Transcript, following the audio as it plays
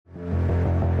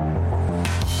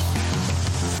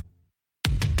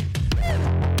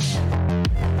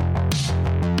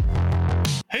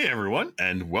everyone,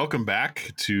 and welcome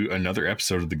back to another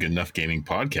episode of the Good Enough Gaming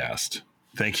Podcast.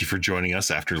 Thank you for joining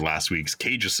us after last week's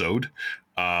Cage-isode.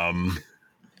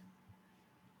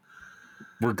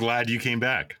 We're glad you came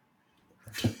back.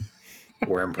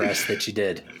 We're impressed that you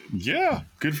did. Yeah,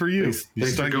 good for you. You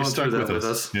stuck with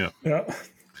us. Yeah.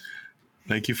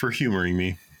 Thank you for humoring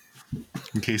me,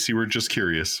 in case you were just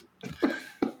curious.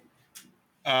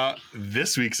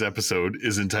 This week's episode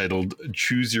is entitled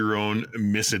Choose Your Own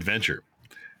Misadventure.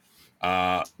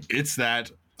 It's that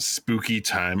spooky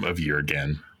time of year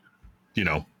again. You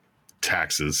know,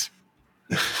 taxes.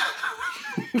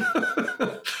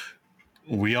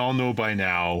 We all know by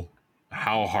now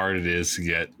how hard it is to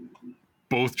get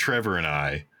both Trevor and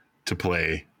I to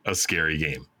play a scary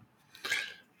game.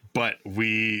 But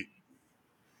we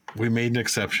made an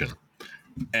exception.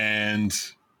 And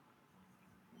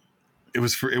it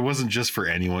wasn't just for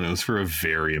anyone, it was for a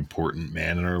very important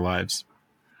man in our lives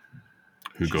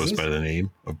who goes by the name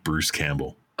of Bruce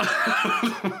Campbell.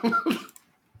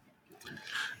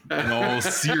 In all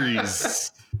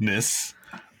seriousness,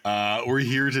 we're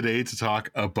here today to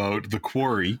talk about the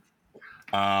Quarry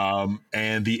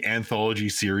and the Anthology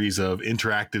series of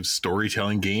interactive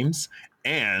storytelling games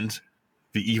and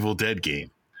the Evil Dead game.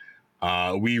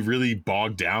 We really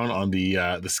bogged down on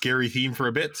the scary theme for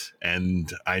a bit,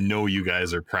 and I know you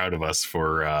guys are proud of us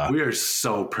for. We are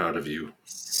so proud of you.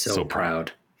 So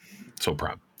proud. So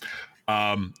proud.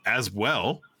 As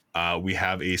well, we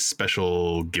have a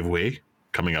special giveaway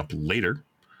coming up later,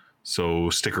 so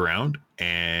stick around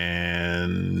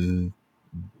and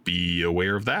be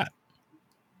aware of that.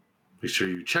 Make sure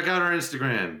you check out our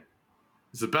Instagram.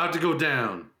 It's about to go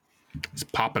down. It's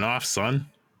popping off, son.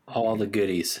 All the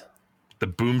goodies. The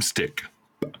boomstick.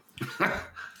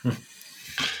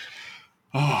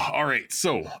 All right.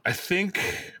 So I think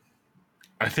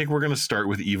we're gonna start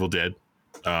with Evil Dead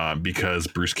because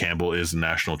Bruce Campbell is a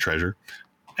national treasure,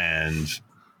 and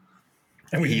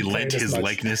he lent his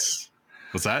likeness.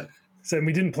 What's that? So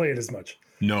we didn't play it as much.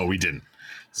 No, we didn't.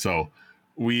 So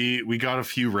we got a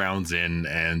few rounds in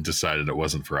and decided it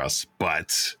wasn't for us.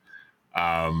 But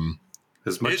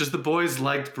as much as the boys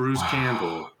liked Bruce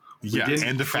Campbell. Yeah,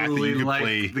 and the fact that you could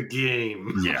play the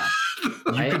game. Yeah,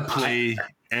 you could play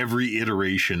every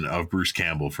iteration of Bruce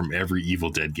Campbell from every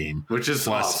Evil Dead game, which is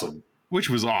awesome. Which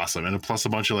was awesome, and plus a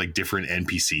bunch of like different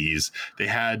NPCs. They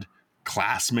had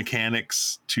class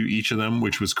mechanics to each of them,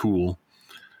 which was cool.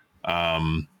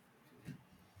 The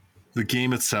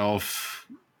game itself,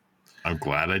 I'm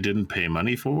glad I didn't pay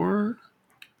money for.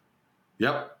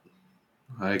 Yep,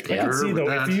 I can see though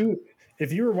that.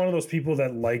 If you were one of those people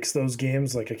that likes those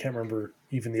games, like I can't remember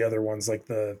even the other ones, like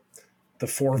the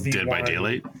 4v1. Dead by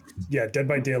Daylight? Yeah, Dead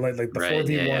by Daylight, like the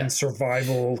 4v1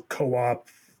 survival co-op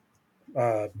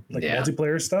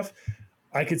multiplayer stuff.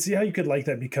 I could see how you could like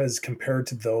that because compared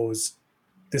to those,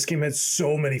 this game had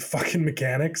so many fucking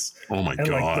mechanics. Oh my God.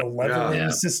 And like the leveling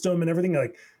system and everything.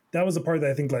 Like that was the part that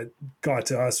I think like got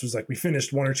to us was like we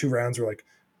finished one or two rounds. We're like,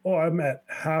 oh, I'm at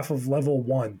half of level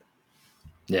 1.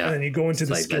 Yeah. And then you go into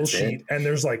the skill sheet and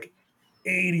there's like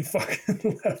 80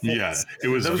 fucking levels. Yeah. It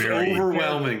was very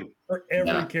overwhelming. For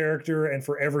every character and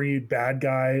for every bad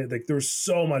guy. Like there was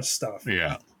so much stuff.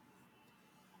 Yeah.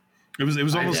 It was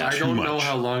almost too much. I don't know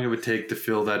how long it would take to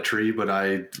fill that tree, but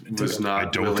I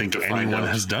don't think anyone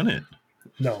has done it.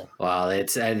 No. Well,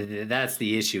 that's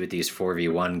the issue with these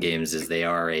 4v1 games is they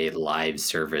are a live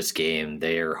service game.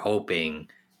 They are hoping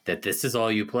that this is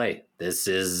all you play. This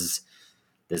is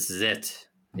it.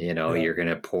 You know, you're going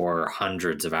to pour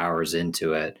hundreds of hours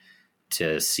into it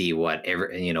to see what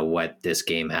this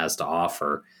game has to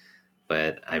offer.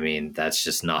 But I mean, that's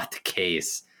just not the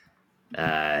case.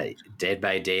 Dead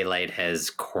by Daylight has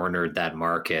cornered that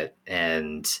market,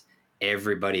 and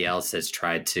everybody else that's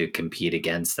tried to compete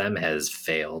against them has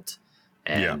failed.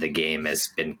 And the game has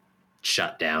been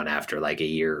shut down after like a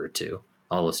year or two,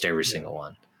 almost every single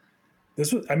one.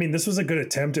 This was a good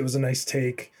attempt. It was a nice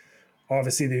take.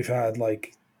 Obviously, they've had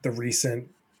like the recent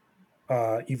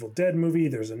Evil Dead movie.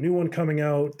 There's a new one coming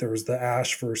out. There was the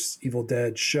Ash vs. Evil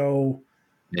Dead show.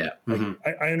 Yeah. Like,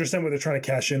 I understand what they're trying to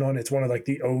cash in on. It's one of like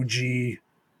the OG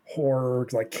horror,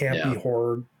 like campy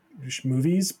horror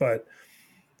movies. But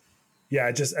yeah,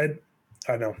 I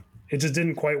don't know. It just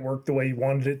didn't quite work the way you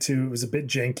wanted it to. It was a bit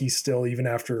janky still, even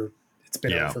after it's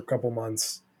been out for a couple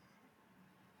months.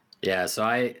 Yeah, so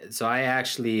I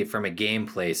actually, from a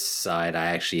gameplay side, I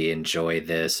actually enjoy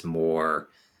this more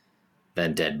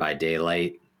than Dead by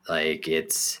Daylight. Like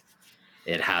it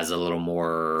has a little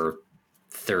more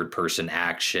third person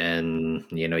action.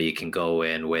 You know, you can go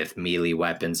in with melee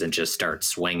weapons and just start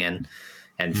swinging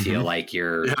and feel like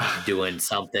you're doing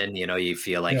something. You know, you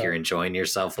feel like you're enjoying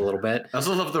yourself a little bit. I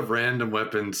also love the random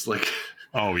weapons, like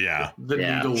oh yeah, the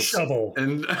needles, shovel,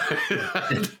 and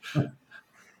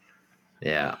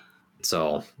yeah.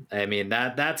 So I mean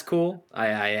that's cool.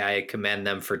 I commend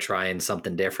them for trying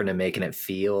something different and making it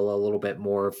feel a little bit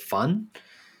more fun.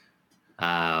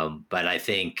 But I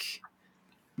think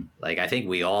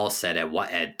we all said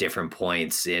at different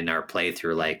points in our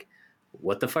playthrough, like,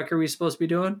 what the fuck are we supposed to be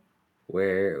doing?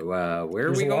 Where are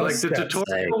we going? Like the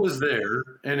tutorial was there,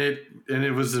 and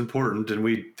it was important,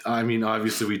 and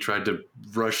obviously we tried to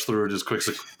rush through it as quick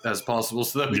as possible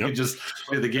so that we could just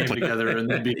play the game together and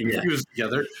then be confused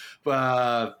together,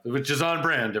 which is on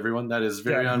brand, everyone. That is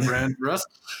very on brand for us.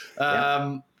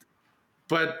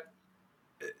 But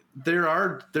there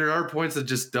are points that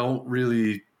just didn't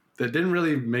really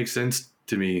make sense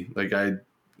to me.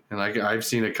 I've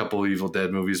seen a couple Evil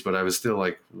Dead movies, but I was still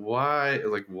like, why?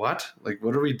 Like, what? Like,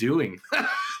 what are we doing?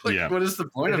 What is the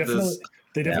point of this?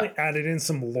 They definitely added in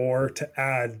some lore to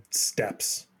add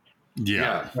steps.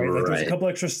 Yeah. Right? Like, there's a couple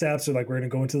extra steps, or like, we're going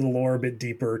to go into the lore a bit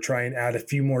deeper, try and add a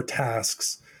few more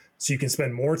tasks so you can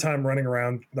spend more time running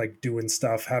around, like doing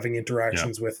stuff, having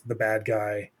interactions with the bad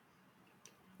guy,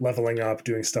 leveling up,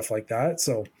 doing stuff like that.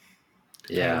 So,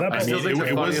 I still think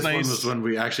the funniest one was when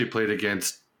we actually played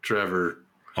against Trevor.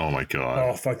 Oh my god!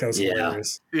 Oh fuck, that was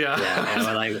hilarious.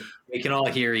 Yeah. And we can all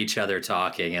hear each other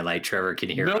talking, and like Trevor can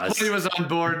hear us. Nobody was on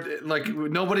board. Like,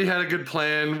 nobody had a good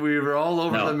plan. We were all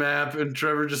over the map, and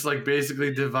Trevor just like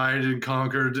basically divided and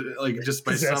conquered, like, just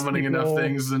by summoning enough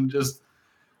things, and just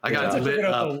I got lit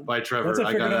up by Trevor.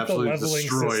 I got absolutely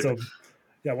destroyed. System.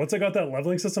 Yeah, once I got that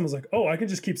leveling system, I was like, oh, I can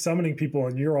just keep summoning people,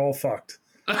 and you're all fucked.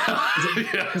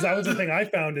 Because that was the thing I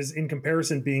found, is in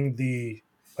comparison, being the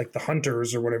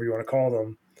hunters, or whatever you want to call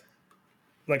them,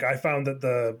 like, I found that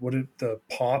the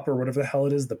pop, or whatever the hell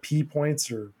it is, the P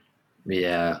points, or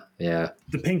the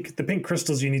pink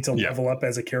crystals you need to level up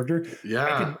as a character.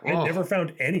 I never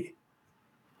found any.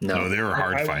 No, they were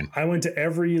hard to find. I went to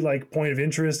every point of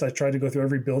interest. I tried to go through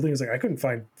every building. It's like I couldn't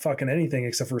find fucking anything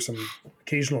except for some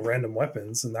occasional random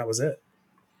weapons, and that was it.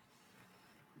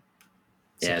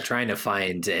 Yeah, trying to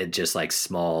find just like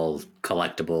small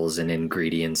collectibles and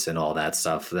ingredients and all that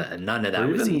stuff. None of that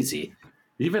was easy.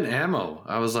 Even ammo.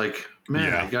 I was like,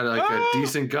 man, I got a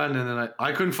decent gun, and then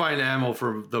I couldn't find ammo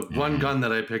for the one gun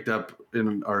that I picked up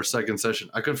in our second session.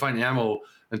 I couldn't find ammo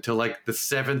until like the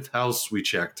 7th house we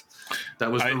checked.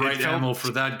 That was the right ammo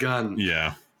for that gun.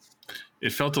 Yeah.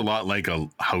 It felt a lot like a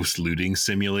house looting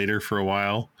simulator for a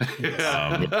while.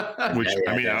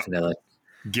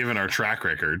 Given our track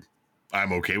record,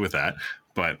 I'm okay with that.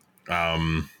 But,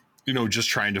 just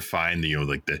trying to find,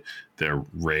 the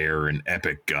rare and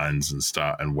epic guns and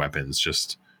stuff and weapons,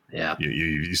 just,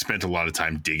 you spent a lot of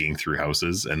time digging through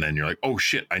houses, and then you're like, oh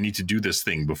shit, I need to do this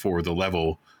thing before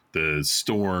the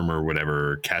storm or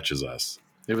whatever catches us.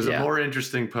 It was a more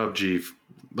interesting PUBG,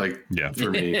 for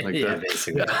me.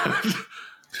 Basically.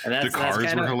 And the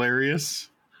cars were hilarious.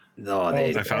 No,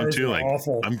 I found too. Like,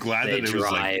 awful. I'm glad that it was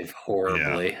drive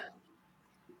horribly. Yeah.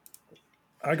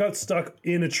 I got stuck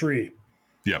in a tree.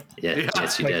 Yep. Yeah.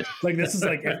 Yes, you did. Like, this is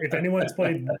like, if anyone's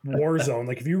played Warzone,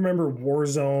 like, if you remember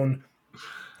Warzone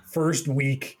first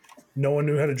week, no one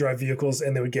knew how to drive vehicles,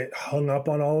 and they would get hung up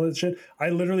on all that shit. I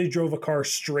literally drove a car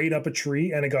straight up a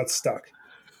tree, and it got stuck.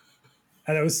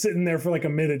 And I was sitting there for like a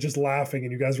minute just laughing,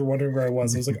 and you guys were wondering where I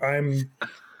was. I was like, I'm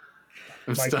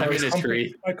stuck in a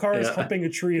tree. My car is humping a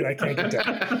tree, and I can't get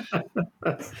down.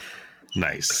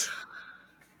 Nice.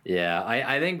 Yeah,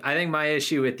 I think my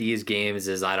issue with these games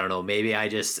is, I don't know, maybe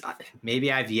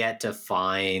I've yet to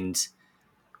find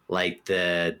like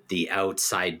the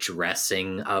outside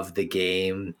dressing of the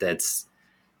game that's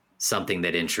something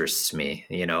that interests me.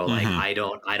 Like, I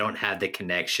don't have the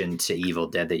connection to Evil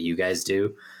Dead that you guys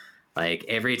do. Like,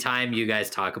 every time you guys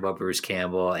talk about Bruce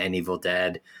Campbell and Evil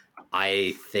Dead,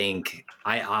 I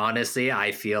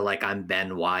feel like I'm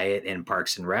Ben Wyatt in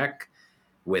Parks and Rec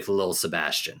with Lil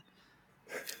Sebastian,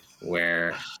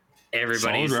 where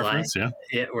everybody's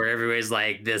where everybody's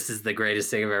like, this is the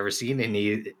greatest thing I've ever seen, and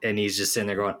he's just sitting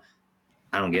there going,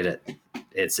 I don't get it.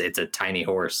 It's a tiny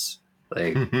horse.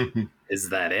 Like, is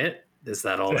that it? Is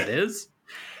that all it is?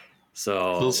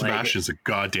 So Lil Sebastian's a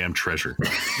goddamn treasure.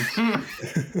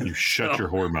 You shut your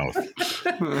whore mouth.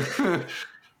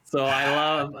 So I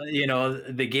love,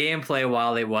 the gameplay.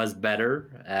 While it was better,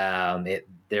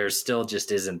 there still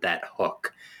just isn't that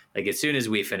hook. Like, as soon as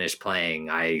we finished playing,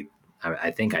 I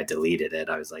think I deleted it.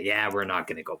 I was like, yeah, we're not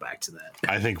going to go back to that.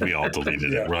 I think we all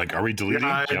deleted it. We're like, are we deleting?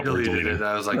 I deleted it.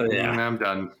 I was like, I'm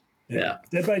done. Yeah.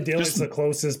 Dead by Daylight's the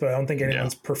closest, but I don't think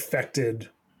anyone's perfected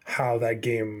how that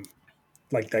game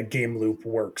like that game loop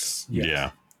works yet.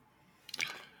 Yeah.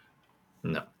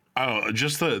 No. Oh,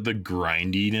 just the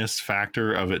grindiness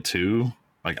factor of it too.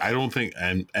 Like I don't think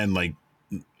and like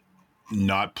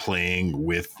not playing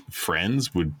with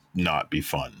friends would not be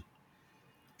fun.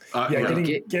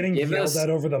 Getting yelled at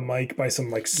over the mic by some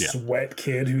like sweat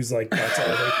kid who's like that's all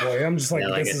they play. I'm just like,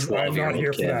 like I'm not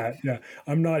here kid. for that. Yeah,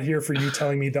 I'm not here for you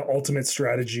telling me the ultimate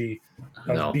strategy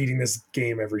of beating this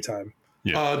game every time.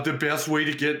 Yeah. The best way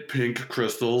to get pink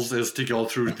crystals is to go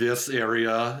through this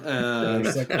area. And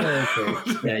It's like,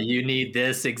 okay. Yeah, you need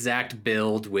this exact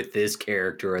build with this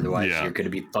character, otherwise you're going to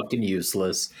be fucking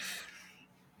useless.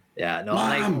 Yeah,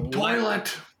 no,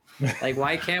 toilet. Like,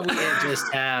 why can't we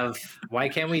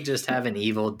just have an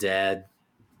Evil Dead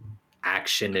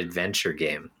action adventure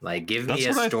game? Like, give me a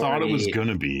story. That's what I thought it was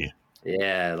gonna be.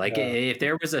 Yeah, like if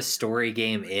there was a story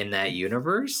game in that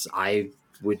universe, I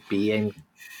would be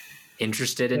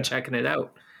interested in checking it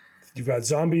out. You've got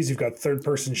zombies, you've got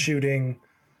third-person shooting.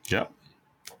 Yep.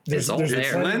 There's all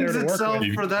there. It lends itself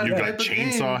for that You've type got of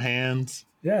chainsaw game. hands.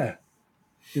 Yeah.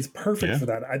 It's perfect for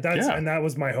that. And that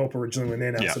was my hope originally when they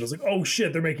announced it. I was like, oh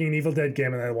shit, they're making an Evil Dead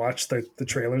game. And I watched the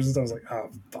trailers and I was like, oh,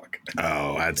 fuck.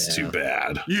 Oh, that's too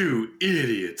bad. You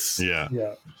idiots. Yeah.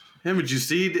 Yeah. Haven't you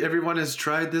seen everyone has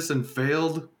tried this and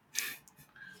failed?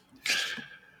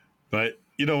 But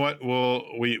you know what? Well,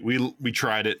 we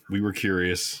tried it. We were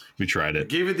curious. We tried it.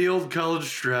 Gave it the old college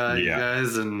try, you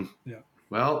guys, and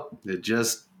well, it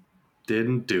just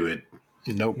didn't do it.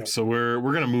 Nope. So we're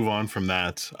gonna move on from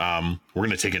that. We're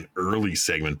gonna take an early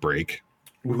segment break.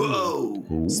 Whoa!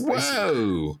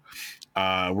 Whoa!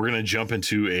 We're gonna jump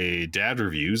into a dad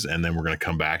reviews, and then we're gonna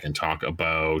come back and talk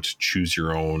about choose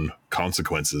your own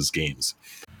consequences games.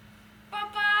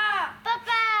 Papa!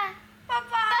 Papa! Papa!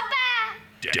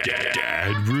 Papa!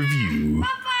 Dad review.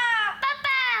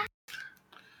 Papa!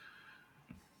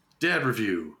 Dad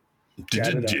review.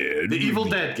 Dad The Evil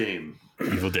Dead game.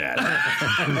 Evil Dad.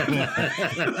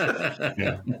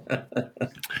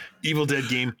 Evil Dead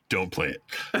game. Don't play it.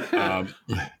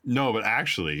 No, but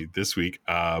actually, this week,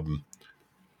 I'm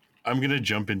going to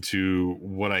jump into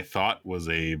what I thought was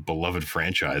a beloved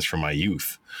franchise from my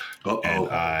youth. And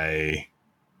I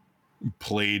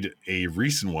played a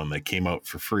recent one that came out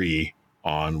for free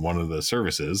on one of the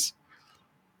services,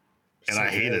 and I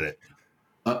hated it.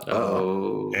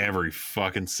 Every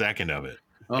fucking second of it.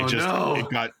 It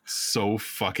got so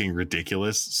fucking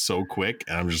ridiculous so quick,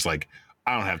 and I'm just like,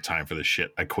 I don't have time for this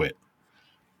shit. I quit.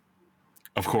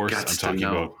 Of course, I'm talking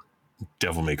about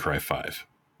Devil May Cry 5.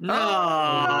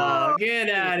 No, get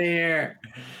out of here.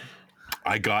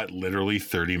 I got literally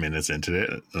 30 minutes into it,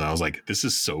 and I was like, this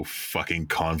is so fucking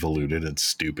convoluted and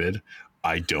stupid.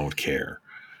 I don't care.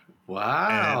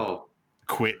 Wow. And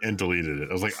quit and deleted it.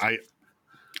 I was like,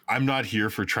 I'm not here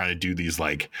for trying to do these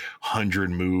like 100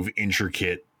 move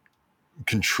intricate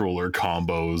controller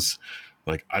combos.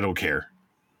 Like, I don't care.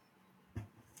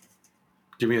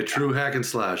 Give me a true hack and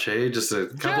slash, hey? Just a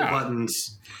couple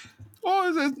buttons.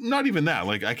 Oh, it's not even that.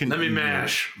 Like, I can let me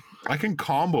mash. I can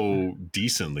combo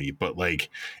decently, but like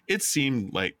it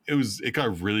seemed like it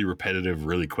got really repetitive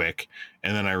really quick.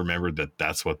 And then I remembered that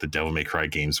that's what the Devil May Cry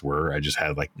games were. I just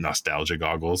had like nostalgia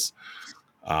goggles.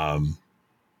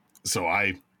 So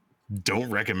I don't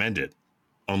recommend it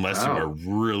unless you are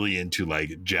really into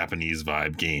like Japanese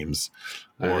vibe games.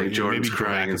 Or Jordan's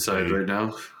crying inside right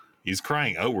now. He's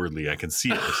crying outwardly. I can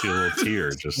see it. I see a little tear.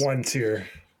 Just one tear.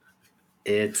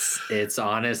 It's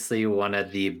honestly one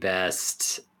of the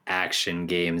best action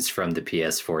games from the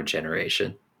PS4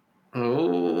 generation.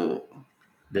 Oh,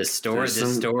 the story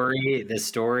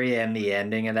and the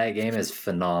ending of that game is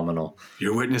phenomenal.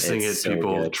 You're witnessing it, so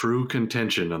people. Good. True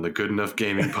contention on the Good Enough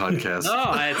Gaming podcast.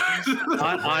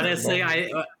 Honestly,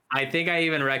 I think I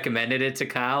even recommended it to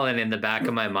Kyle, and in the back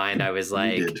of my mind, I was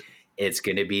like, it's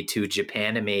going to be too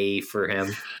Japanime for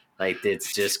him. Like,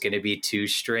 it's just going to be too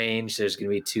strange. There's going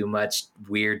to be too much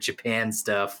weird Japan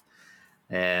stuff.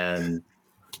 And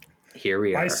here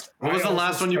we are. What was the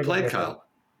last one you played, Kyle?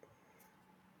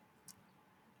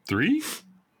 3?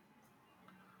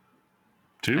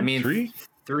 2? I mean, 3?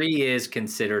 3 is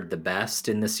considered the best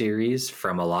in the series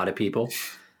from a lot of people.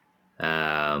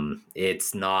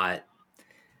 It's not.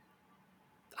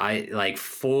 I like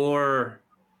 4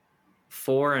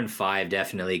 and 5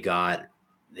 definitely got.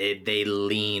 They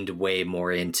leaned way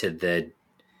more into the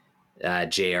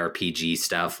JRPG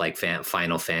stuff, like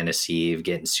Final Fantasy,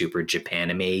 getting super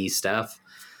Japanime stuff.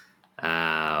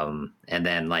 And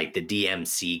then like the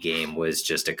DMC game was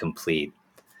just a complete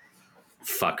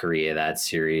fuckery of that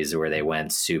series where they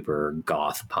went super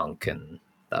goth punk and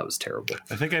That was terrible.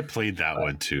 I think I played that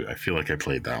one too. I feel like I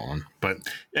played that one. But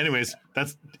anyways,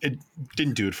 it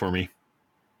didn't do it for me.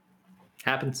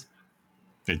 Happens.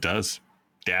 It does.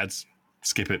 Dads,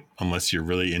 skip it unless you're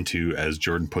really into, as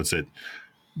Jordan puts it,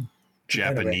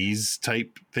 Japanese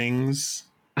type things.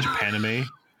 Japanime.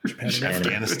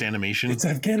 Afghanistanimation. It's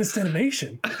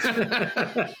Afghanistanimation.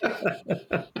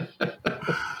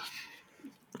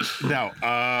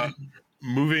 Now,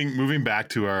 moving back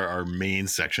to our main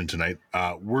section tonight,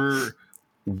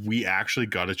 we actually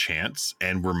got a chance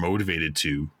and we're motivated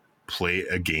to play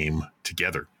a game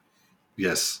together.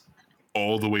 Yes.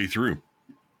 All the way through.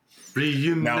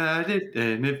 Reunited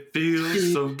and it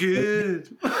feels so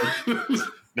good.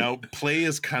 Now, play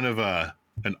is kind of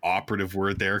an operative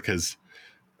word there because,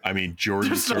 I mean, Jordan.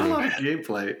 There's not a lot of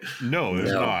gameplay. No,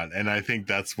 there's not, and I think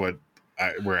that's where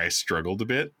I struggled a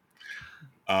bit.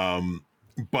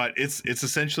 But it's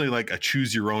essentially like a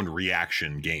choose your own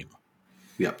reaction game.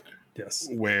 Yep. Yes.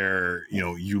 Where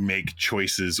you make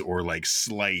choices or like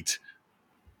slight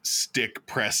stick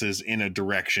presses in a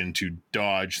direction to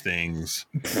dodge things,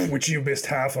 which you missed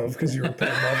half of because you were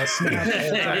playing Marvel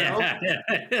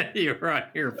Snap. You were on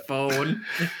your phone.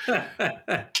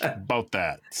 About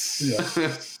that.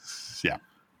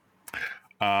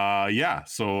 Yeah.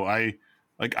 So I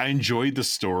enjoyed the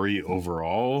story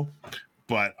overall,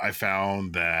 but I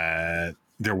found that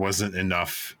there wasn't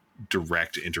enough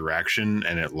direct interaction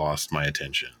and it lost my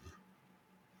attention.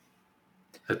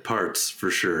 At parts,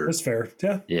 for sure. That's fair.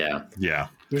 Yeah.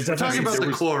 We're talking about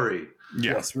the Quarry.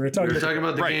 Yeah. Yes, we were talking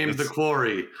about the game, the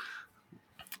Quarry.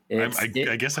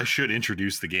 I guess I should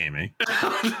introduce the game, eh?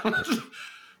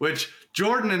 Which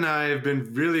Jordan and I have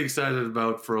been really excited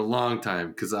about for a long time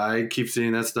because I keep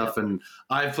seeing that stuff, and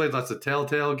I've played lots of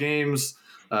Telltale games,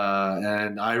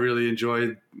 and I really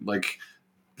enjoyed like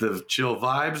the chill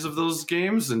vibes of those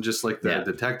games and just like the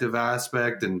detective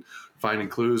aspect and finding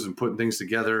clues and putting things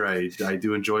together. I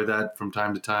do enjoy that from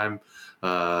time to time.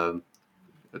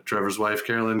 Trevor's wife,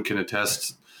 Carolyn, can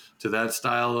attest to that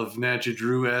style of Nancy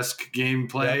Drew-esque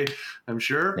gameplay, I'm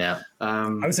sure. Yeah. I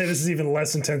would say this is even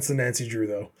less intense than Nancy Drew,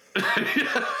 though.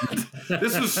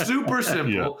 This was super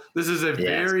simple. Yeah. This is a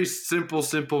very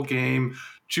simple game.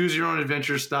 Choose your own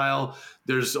adventure style.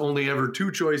 There's only ever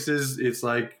two choices. It's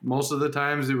like most of the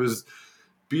times it was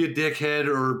be a dickhead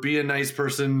or be a nice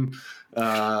person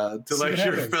to like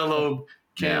your fellow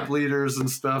camp leaders and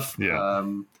stuff. Yeah.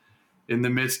 In the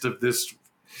midst of this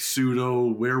pseudo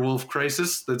werewolf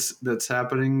crisis that's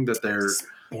happening, that their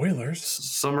spoilers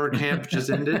summer camp just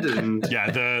ended, and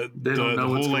they don't know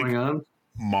what's going on.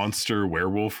 Monster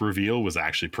werewolf reveal was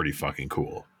actually pretty fucking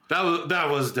cool. That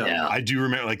was dope. Yeah. I do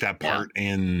remember like that part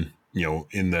in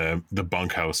in the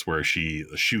bunkhouse where she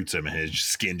shoots him and his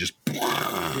skin just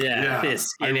his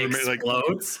skin explodes. Like,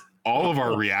 all of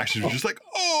our reactions were just like,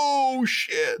 oh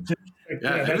shit.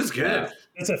 Yeah, it was good.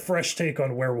 That's a fresh take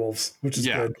on werewolves, which is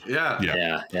good. Yeah,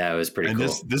 it was pretty cool.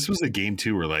 This was a game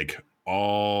too where like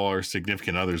all our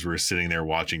significant others were sitting there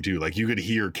watching too. Like you could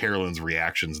hear Carolyn's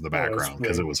reactions in the background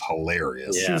because it was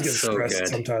hilarious. She was getting stressed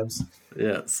sometimes.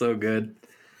 Yeah, so good.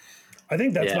 I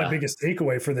think that's my biggest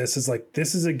takeaway for this is like,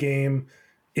 this is a game,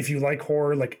 if you like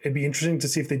horror, like it'd be interesting to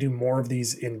see if they do more of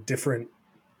these in different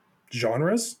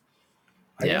genres.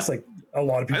 I guess like a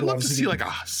lot of people. I'd love to see like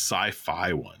a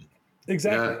sci-fi one.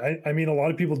 Exactly. I mean, a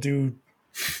lot of people do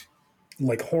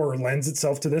like horror lends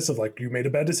itself to this of like, you made a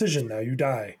bad decision, now you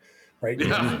die, right?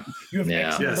 Yeah. You have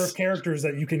X number of characters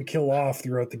that you can kill off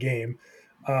throughout the game.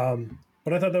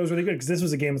 But I thought that was really good because this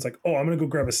was a game that's like, oh, I'm going to go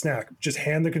grab a snack. Just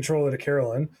hand the controller to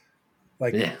Carolyn,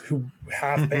 like who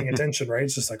half paying attention, right?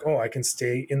 It's just like, oh, I can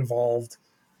stay involved.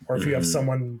 Or if you have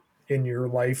someone in your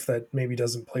life that maybe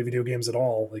doesn't play video games at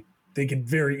all, like they can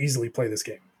very easily play this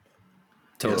game.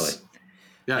 Totally. Yes.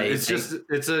 Yeah, it's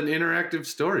an interactive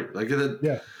story. Like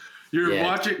you're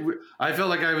watching. I felt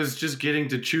like I was just getting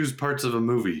to choose parts of a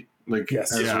movie. Like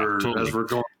as we're going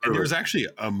through. And there's actually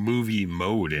a movie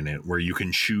mode in it where you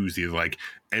can choose either like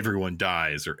everyone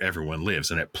dies or everyone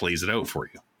lives, and it plays it out for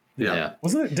you. Yeah.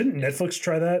 Wasn't it? Didn't Netflix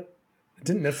try that?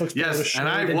 Didn't Netflix? Yes, and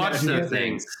I watched that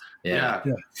thing. Yeah.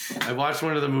 I watched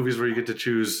one of the movies where you get to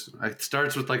choose. It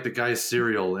starts with like the guy's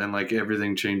cereal, and like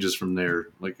everything changes from there.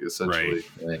 Like essentially.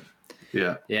 Right.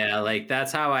 Yeah, like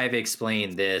that's how I've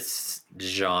explained this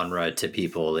genre to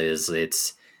people. Is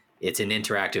it's an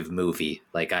interactive movie.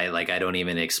 Like I don't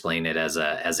even explain it as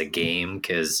a game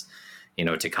because,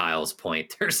 to Kyle's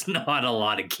point, there's not a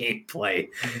lot of gameplay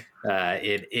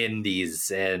in these,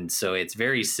 and so it's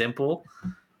very simple.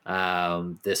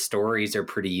 The stories are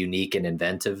pretty unique and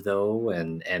inventive though,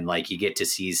 and like you get to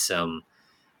see some,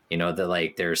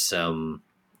 there's some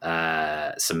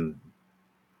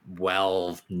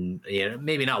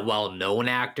maybe not well-known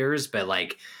actors, but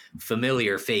like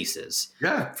familiar faces.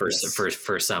 Yeah.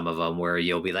 For some of them, where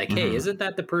you'll be like, hey, isn't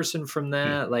that the person from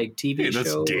that like TV that's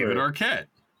show? David Arquette.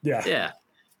 Yeah.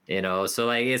 Yeah. So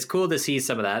like it's cool to see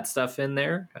some of that stuff in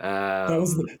there. That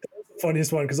was the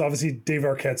funniest one, because obviously Dave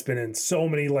Arquette's been in so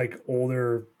many like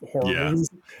older horror movies.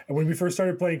 And when we first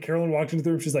started playing, Carolyn walked into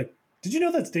the room, she's like, "Did you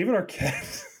know that's David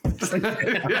Arquette?"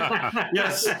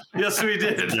 Yes, we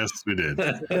did. Yes, we did.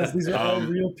 Yes, these are all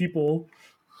real people.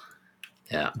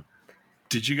 Yeah.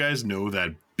 Did you guys know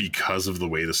that because of the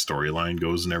way the storyline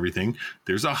goes and everything,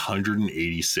 there's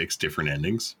 186 different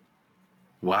endings?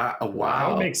 Wow.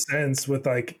 That makes sense with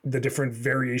like the different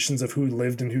variations of who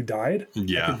lived and who died.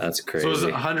 Yeah. That's crazy. So is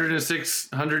it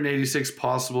 186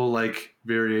 possible like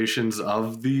variations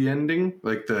of the ending?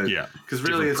 Like because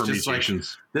really it's just like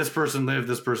this person lived,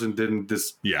 this person didn't.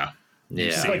 Save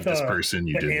like this person.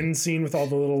 You the didn't. end scene with all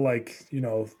the little like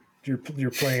you're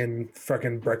playing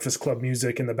fucking Breakfast Club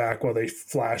music in the back while they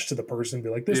flash to the person and be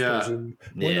like, this person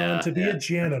went on to be a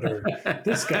janitor.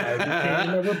 This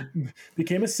guy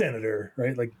became a senator,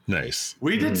 right? Like, nice.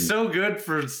 We did so good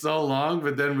for so long,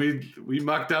 but then we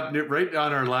mucked up right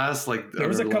on our last there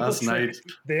was a couple last night.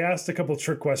 They asked a couple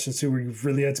trick questions too, where you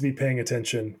really had to be paying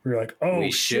attention. We were like, oh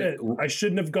shit, I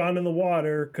shouldn't have gone in the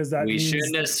water because that means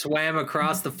shouldn't have swam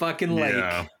across the fucking lake.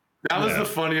 Yeah. That was the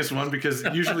funniest one, because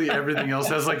usually everything else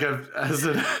has like has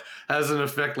an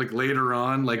effect like later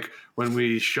on, like when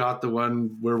we shot the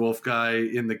one werewolf guy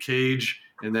in the cage,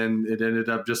 and then it ended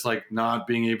up just like not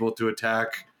being able to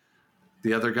attack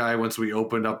the other guy once we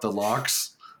opened up the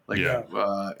locks, like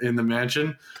in the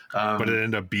mansion. But it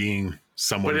ended up being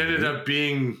someone. But it ended up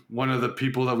being one of the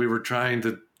people that we were trying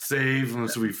to save, and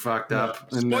so we fucked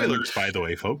up. And spoilers, by the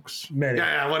way, folks.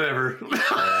 Yeah, whatever.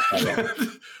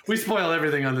 We spoil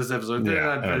everything on this episode. They're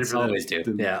not ready for always that.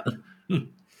 do. Yeah.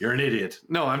 You're an idiot.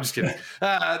 No, I'm just kidding.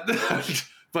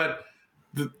 But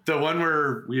the one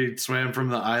where we swam from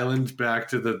the island back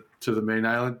to the main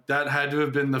island, that had to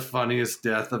have been the funniest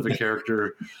death of a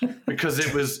character, because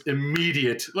it was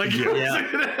immediate. Like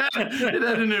it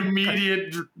had an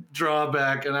immediate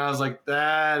drawback, and I was like,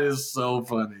 that is so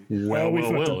funny.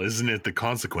 Well, isn't it the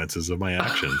consequences of my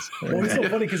actions? Well, it's so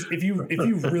funny because if you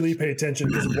really pay attention,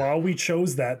 because while we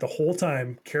chose that, the whole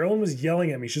time Carolyn was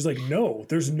yelling at me. She's like, "No,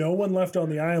 there's no one left on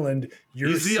the island.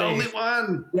 He's the only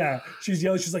one." Yeah, she's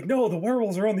yelling. She's like, "No, the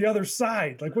werewolves are on the other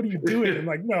side. Like, what are you doing?" I'm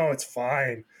like, "No, it's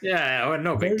fine." Yeah,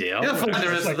 no big deal. You'll find the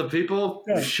rest of the people.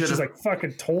 Yeah, she's like,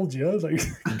 "Fucking told you." Like,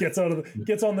 gets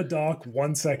on the dock,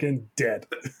 1 second, dead.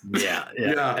 Yeah.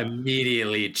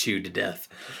 Immediately chewed to death.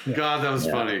 God, that was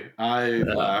funny. I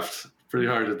laughed pretty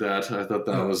hard at that. I thought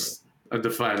that was a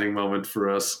defining moment for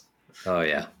us. Oh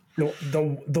yeah. No,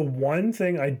 the one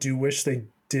thing I do wish they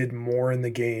did more in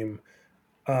the game,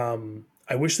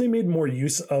 I wish they made more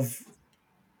use of,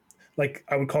 like,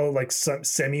 I would call it like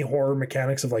semi-horror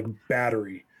mechanics of like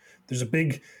battery.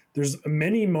 There's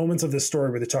many moments of this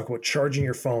story where they talk about charging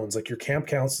your phones, like your camp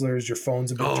counselors, your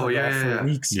phones have been turned off for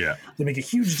weeks. Yeah. They make a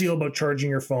huge deal about charging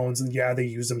your phones, and they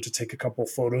use them to take a couple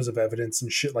photos of evidence and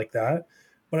shit like that.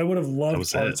 But I would have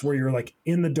loved parts where you're like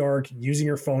in the dark using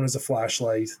your phone as a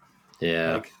flashlight.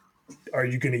 Yeah. Like, are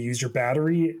you going to use your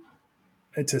battery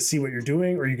to see what you're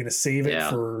doing, or are you going to save it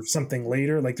for something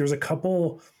later? Like, there's a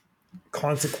couple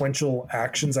consequential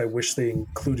actions I wish they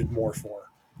included more for.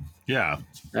 Yeah,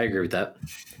 I agree with that.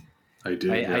 I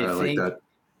do. I like that.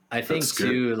 I think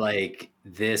too, like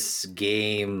this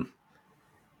game,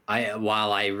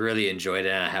 while I really enjoyed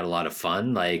it and I had a lot of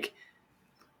fun, like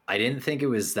I didn't think it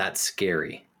was that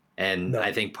scary. And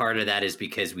I think part of that is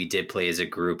because we did play as a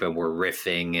group and we're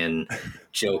riffing and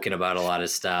joking about a lot of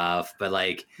stuff. But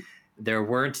like, there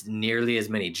weren't nearly as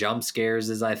many jump scares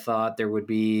as I thought there would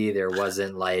be. There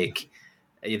wasn't like,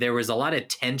 there was a lot of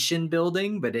tension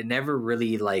building, but it never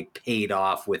really like paid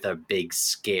off with a big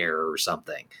scare or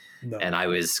something. No. And I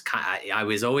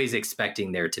was always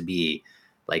expecting there to be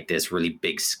like this really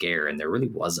big scare, and there really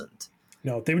wasn't.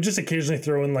 No, they would just occasionally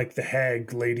throw in like the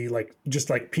hag lady, like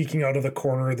just like peeking out of the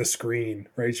corner of the screen,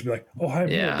 right? She'd be like, "Oh, hi,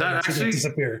 that actually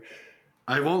disappear."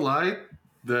 I won't lie,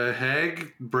 the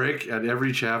hag break at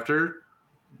every chapter,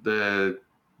 that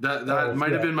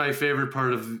might have been my favorite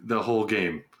part of the whole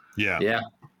game. Yeah.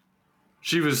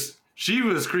 She was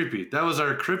creepy. That was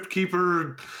our crypt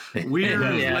keeper, weird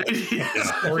lady,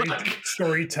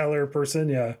 storyteller person.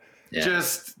 Yeah.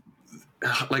 Just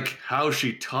like how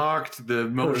she talked, the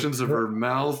motions of her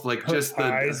mouth, like just her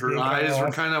eyes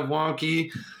were kind of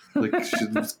wonky. Like she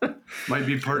might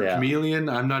be part chameleon.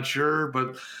 I'm not sure,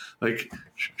 but like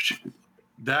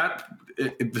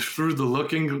through the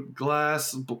looking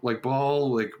glass like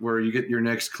ball, like where you get your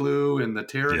next clue and the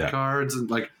tarot cards, and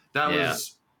like that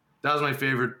was my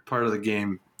favorite part of the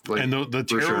game. Like, and the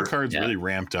tarot cards really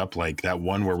ramped up, like that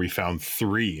one where we found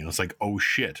 3, and it's like, oh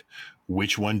shit,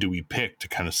 which one do we pick to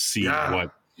kind of see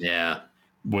what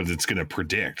it's going to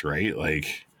predict, right?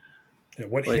 Like,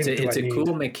 it's a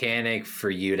cool mechanic for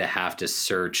you to have to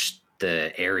search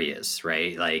the areas,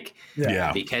 right? Like,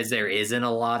 because there isn't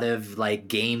a lot of like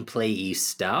gameplay-y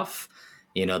stuff,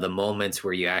 you know, the moments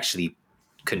where you actually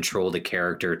control the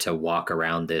character to walk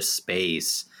around this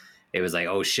space, it was like,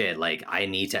 oh shit, like I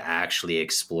need to actually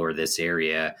explore this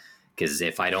area, because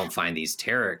if I don't find these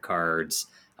tarot cards,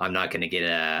 I'm not going to get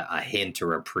a hint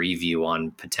or a preview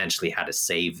on potentially how to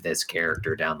save this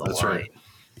character down the line. Right.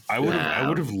 I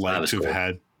would have liked to have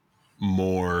had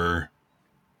more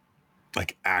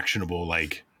like actionable,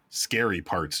 like scary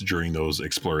parts during those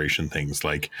exploration things,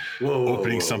 like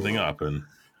opening something up. And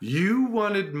you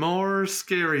wanted more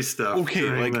scary stuff. Okay,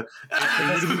 like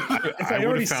if I'm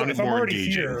already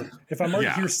here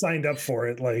signed up for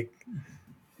it, like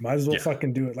might as well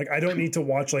fucking do it. Like I don't need to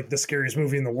watch like the scariest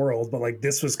movie in the world, but like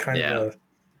this was kind of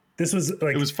this was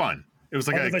like, it was fun. It was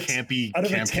like a campy out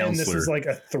of camp a 10. counselor. This was like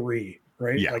a 3,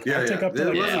 right? Yeah. Like I'll take up to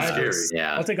like a 5.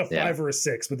 I'll take a 5 or a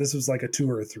 6, but this was like a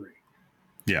 2 or a 3.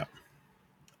 Yeah.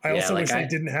 I also wish I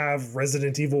didn't have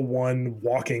Resident Evil 1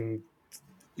 walking.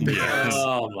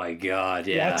 Oh my god!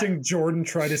 Yeah, watching Jordan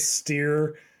try to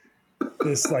steer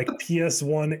this like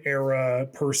PS1 era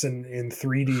person in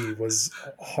 3D was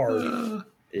hard.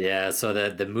 Yeah, so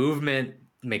the movement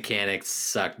mechanics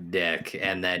sucked dick,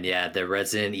 and then the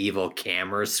Resident Evil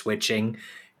camera switching,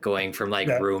 going from like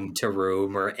room to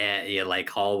room or like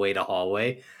hallway to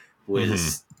hallway,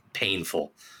 was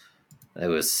painful. It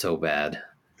was so bad.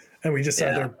 And we just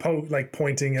sat there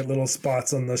pointing at little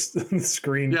spots on the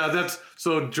screen. Yeah,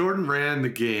 so Jordan ran the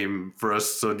game for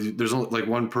us. So there's only like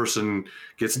one person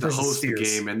gets to host the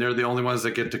game, and they're the only ones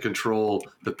that get to control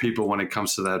the people when it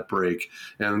comes to that break.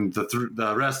 And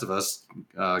the rest of us,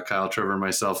 Kyle, Trevor, and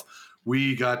myself,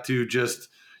 we got to just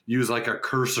use like a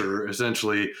cursor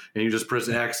essentially, and you just press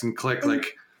X and click,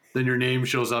 like then your name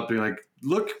shows up, and you're like,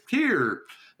 look here.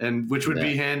 And which would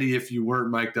be handy if you weren't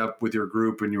mic'd up with your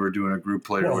group and you were doing a group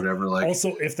play or whatever. Like,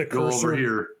 also, if the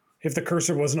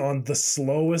cursor wasn't on the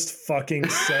slowest fucking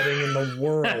setting in the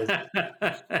world,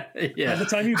 by the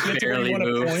time you get to where you want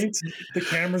to point, the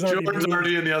camera's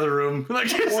already in the other room.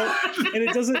 Like, and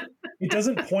it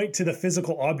doesn't point to the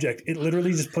physical object. It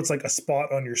literally just puts like a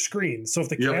spot on your screen. So if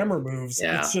the camera moves,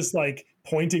 it's just like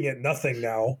pointing at nothing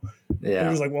now. Yeah, and it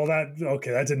was like, well, that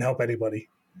didn't help anybody.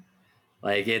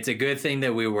 Like, it's a good thing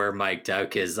that we were mic'd up,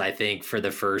 because I think for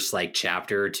the first like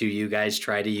chapter or 2, you guys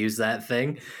tried to use that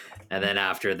thing, and then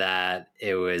after that,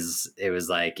 it was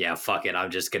like, yeah, fuck it, I'm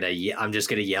just gonna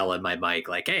yell at my mic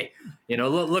like, hey, you know,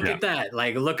 look at that,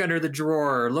 like look under the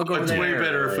drawer, look over there. It's way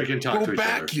better if we can talk to each other. Go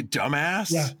back, you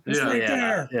dumbass. Yeah, it's right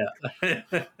there. Yeah.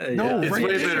 No, it's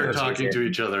way better talking to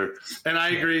each other. And I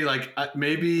agree. Like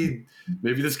maybe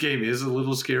this game is a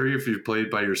little scary if you've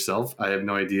played by yourself. I have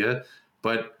no idea,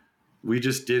 but we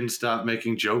just didn't stop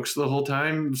making jokes the whole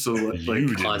time. So like,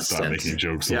 you didn't stop making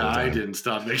jokes the whole time. I didn't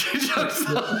stop making jokes.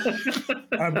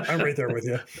 I'm right there with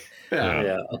you.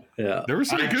 Yeah. There was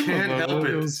some good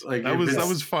ones. That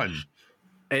was fun.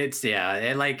 It's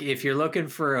and like if you're looking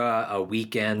for a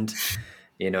weekend,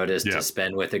 you know, just to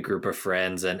spend with a group of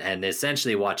friends and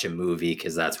essentially watch a movie,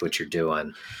 because that's what you're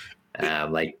doing.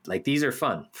 Like these are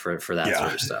fun for that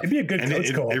sort of stuff. It'd be a good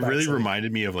couch co-op. It really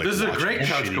reminded me of like this is a great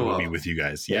couch co-op movie with you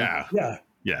guys. Yeah.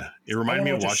 It reminded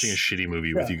me of watching a shitty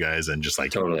movie with you guys and just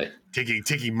like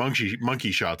taking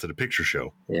monkey shots at a picture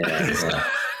show. Yeah,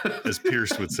 as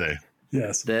Pierce would say.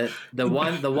 Yes. The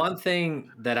one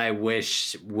thing that I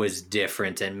wish was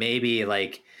different, and maybe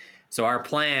like, so our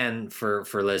plan for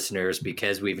listeners,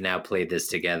 because we've now played this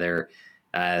together.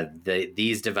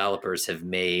 These developers have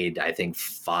made, I think,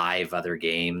 5 other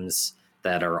games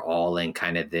that are all in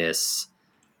kind of this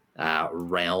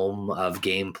realm of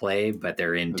gameplay, but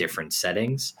they're in different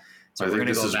settings. So we're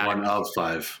gonna go back. One of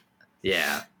 5.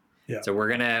 Yeah. So we're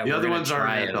gonna the other ones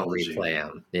try and Anthology. replay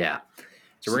them. Yeah.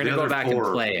 So we're gonna go back and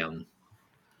play them.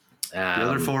 The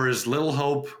other 4 is Little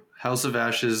Hope, House of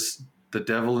Ashes, The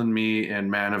Devil in Me, and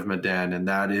Man of Medan, and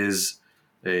that is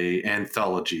a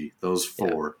anthology. Those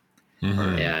 4.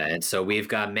 Mm-hmm. Yeah, and so we've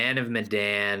got Man of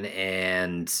Medan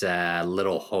and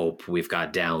Little Hope we've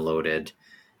got downloaded.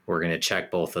 We're going to check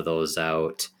both of those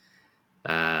out.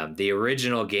 The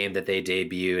original game that they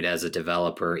debuted as a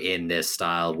developer in this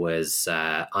style was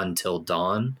Until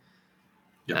Dawn.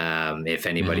 If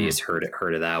anybody has heard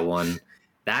of that one.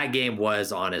 that game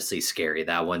was honestly scary.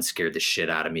 That one scared the shit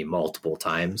out of me multiple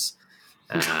times.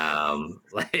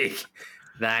 Like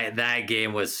that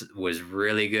game was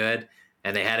really good.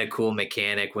 And they had a cool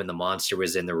mechanic when the monster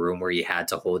was in the room where you had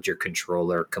to hold your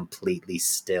controller completely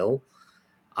still.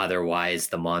 Otherwise,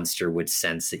 the monster would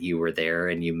sense that you were there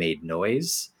and you made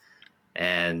noise.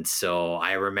 And so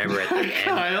I remember at the end,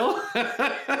 Kyle.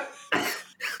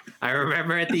 I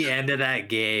remember at the end of that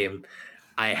game,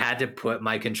 I had to put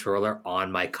my controller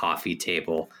on my coffee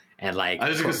table and like. I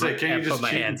was going to say, can you just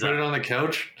cheat and put it on the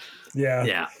couch? Yeah.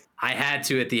 Yeah. I had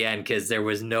to at the end because there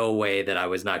was no way that I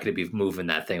was not going to be moving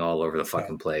that thing all over the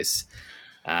fucking place.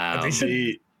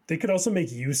 They could also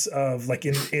make use of, like,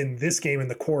 in this game, in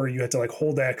the Quarry, you had to like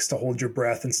hold X to hold your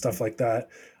breath and stuff like that.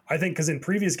 I think because in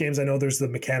previous games, I know there's the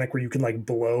mechanic where you can like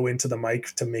blow into the mic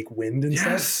to make wind and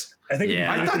stuff. I think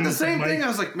I thought the same thing. I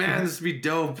was like, man, this would be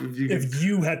dope if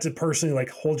you had to personally like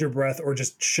hold your breath or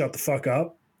just shut the fuck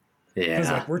up. Yeah,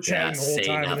 because like we're chatting the whole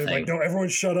time, and they're like, "No, everyone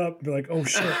shut up." And be like, "Oh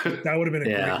shit!" That would have been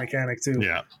a great mechanic too.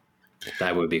 Yeah,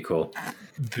 that would be cool.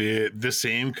 The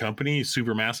same company,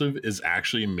 Supermassive, is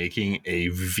actually making a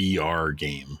VR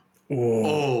game.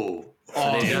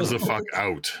 Gives the fuck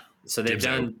out. So they've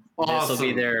done. Awesome.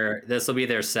 This will be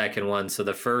their second one. So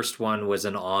the first one was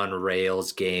an on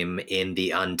rails game in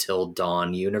the Until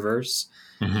Dawn universe.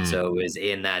 Mm-hmm. So it was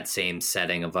in that same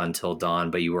setting of Until Dawn,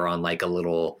 but you were on like a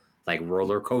little like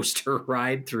roller coaster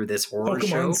ride through this horror Pokemon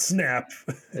show. Snap.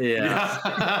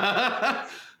 Yeah.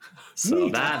 So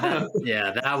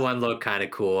that one looked kind of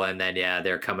cool, and then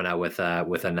they're coming out with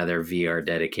another VR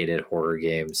dedicated horror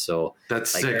game. So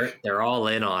that's like sick. They're all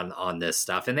in on this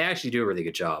stuff, and they actually do a really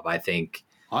good job, I think.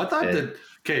 I thought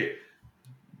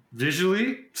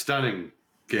visually stunning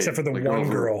game. Except for the like one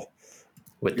girl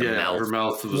with the mouth. Her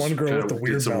mouth was one girl with the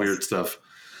weird some mouth. Weird stuff.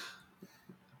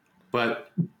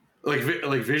 But like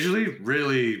visually,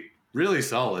 really, really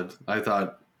solid. I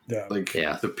thought.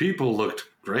 The people looked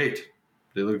great.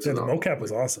 They looked. Yeah, the mocap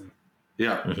was awesome.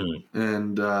 Yeah,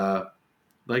 and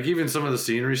like even some of the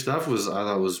scenery stuff I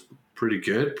thought was pretty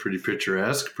good, pretty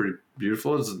picturesque, pretty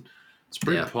beautiful. It's a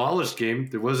pretty polished game.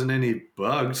 There wasn't any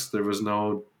bugs. There was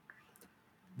no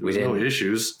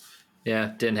issues.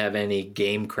 Yeah, didn't have any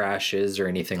game crashes or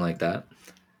anything like that.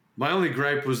 My only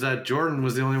gripe was that Jordan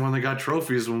was the only one that got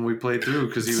trophies when we played through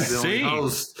because he was the only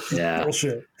host. Yeah,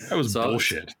 bullshit. That was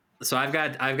bullshit. So I've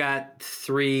got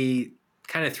three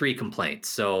complaints.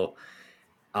 So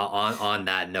on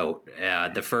that note,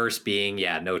 the first being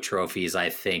no trophies. I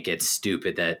think it's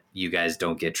stupid that you guys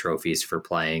don't get trophies for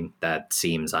playing. That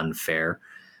seems unfair.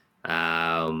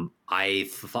 I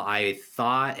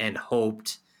thought and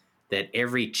hoped that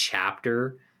every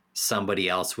chapter somebody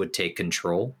else would take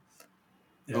control.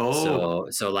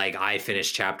 So like I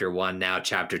finished chapter 1, now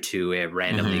chapter 2 it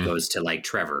randomly goes to like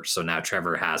Trevor. So now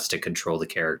Trevor has to control the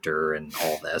character and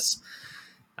all this.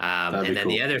 And then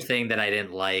the other thing that I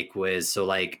didn't like was, so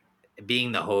like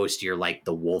being the host, you're like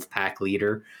the wolf pack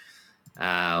leader.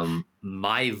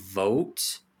 My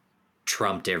vote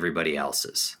trumped everybody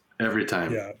else's every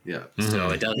time. Yeah.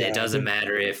 So it doesn't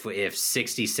matter if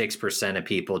 66% of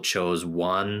people chose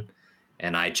one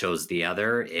and I chose the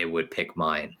other, it would pick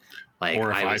mine. Like,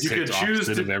 or if you could choose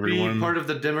to be part of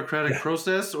the democratic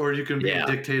process, or you can be a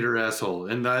dictator asshole.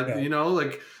 And that,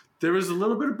 like there was a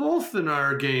little bit of both in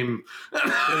our game. A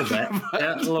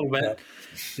little bit.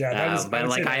 Yeah, that was, but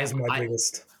like that was my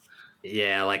biggest.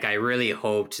 Yeah, like I really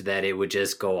hoped that it would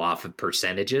just go off of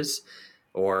percentages,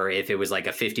 or if it was like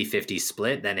a 50-50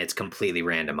 split, then it's completely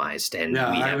randomized, and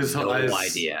we have no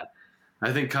idea.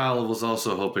 I think Kyle was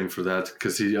also hoping for that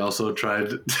because he also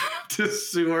tried to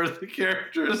sewer the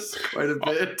characters quite a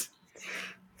bit.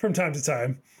 From time to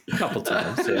time. A couple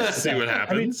times. Yeah. See what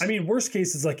happens. I mean, worst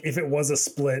case is like if it was a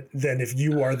split, then if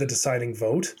you are the deciding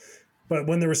vote. But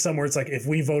when there was somewhere, it's like if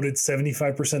we voted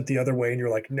 75% the other way and you're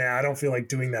like, nah, I don't feel like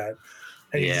doing that.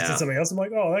 And you just did something else, I'm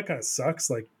like, oh, that kind of sucks.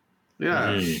 Like,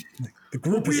 the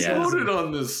group is voted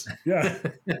on this. Yeah.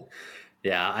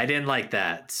 Yeah, I didn't like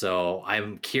that. So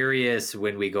I'm curious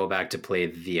when we go back to play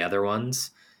the other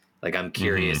ones. Like, I'm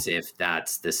curious if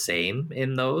that's the same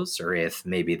in those, or if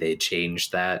maybe they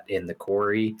changed that in the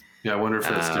Quarry. Yeah, I wonder if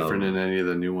that's different in any of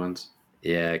the new ones.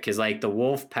 Yeah, because like the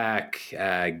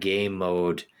Wolfpack game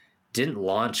mode didn't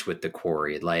launch with the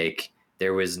Quarry. Like,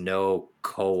 there was no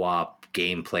co-op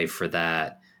gameplay for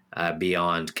that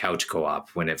beyond couch co-op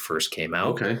when it first came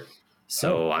out. Okay.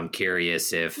 So I'm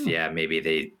curious if, maybe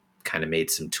they kind of made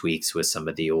some tweaks with some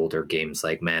of the older games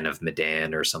like Man of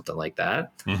Medan or something like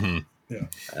that. Yeah.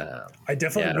 I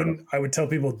definitely wouldn't. I would tell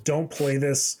people don't play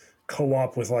this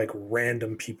co-op with like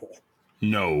random people.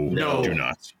 No, do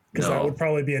not. Because that would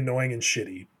probably be annoying and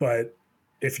shitty. But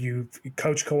if you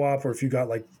couch co-op or if you got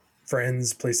like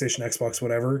friends, PlayStation, Xbox,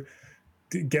 whatever,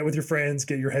 get with your friends,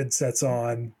 get your headsets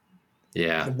on.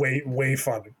 Yeah. Way more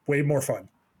fun. Way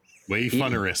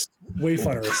funnerist. Way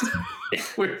funnerist.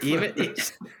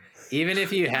 even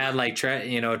if you had like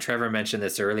Trevor mentioned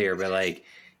this earlier, but like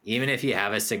even if you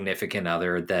have a significant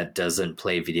other that doesn't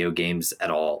play video games at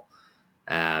all,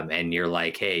 and you're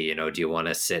like, hey, do you want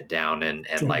to sit down and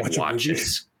like watch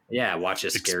this? Yeah, watch a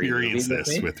scary experience movie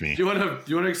this with me. Do you want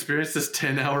to experience this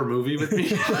 10-hour movie with me?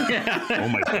 Oh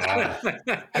my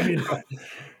god! I mean,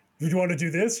 do you want to do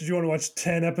this? Do you want to watch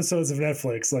 10 episodes of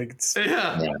Netflix? Like, it's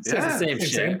the same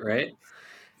shit, right?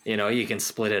 You can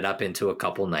split it up into a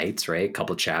couple nights, right? A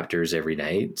couple chapters every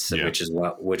night, so which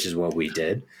is what we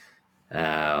did.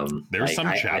 There's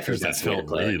some chapters that felt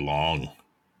really long.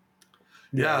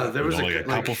 Yeah, there was a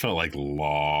couple felt like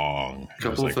long. A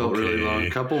couple felt really long. A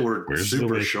couple were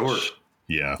super short.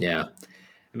 Yeah. Yeah.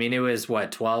 I mean, it was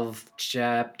 12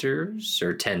 chapters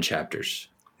or 10 chapters?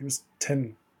 It was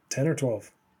 10 or 12.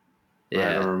 Yeah.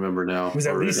 I don't remember now. It was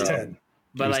at least 10.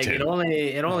 But like 10.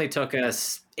 It only took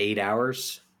us 8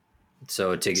 hours.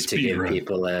 So to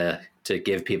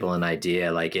give people an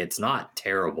idea, like it's not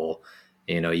terrible.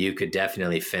 You could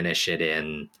definitely finish it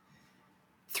in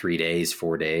 3 days,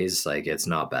 4 days. Like it's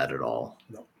not bad at all.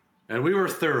 No. And we were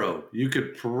thorough. You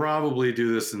could probably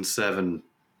do this in 7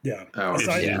 hours.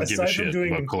 Aside from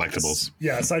doing collectibles.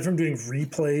 Aside from doing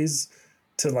replays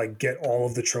to like get all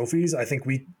of the trophies, I think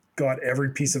we got every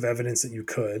piece of evidence that you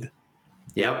could.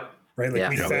 Yep. Right? Like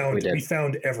we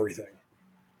found everything.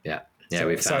 Yeah. Yeah, so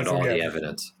we found all the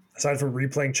evidence. Aside from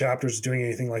replaying chapters, doing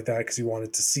anything like that because you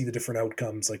wanted to see the different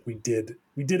outcomes, like we did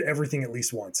everything at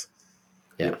least once.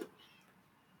 Yeah.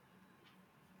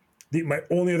 My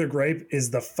only other gripe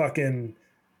is the fucking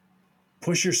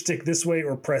push your stick this way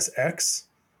or press X.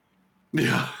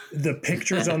 Yeah. The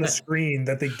pictures on the screen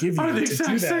that they give you to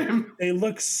do that, they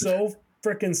look so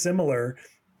freaking similar.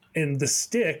 And the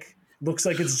stick looks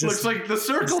like it's just... Looks like the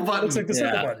circle button. Looks like the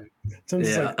circle button. So I'm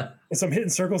just like... So I'm hitting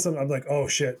circles and I'm like, oh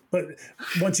shit. But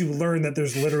once you learn that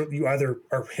there's literally... You either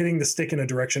are hitting the stick in a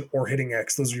direction or hitting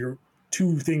X. Those are your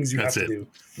two things you have to do.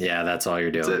 Yeah, that's all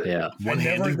you're doing. Yeah.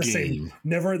 Never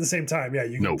at the same time. Yeah,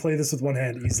 you can play this with one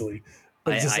hand easily.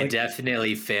 I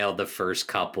definitely failed the first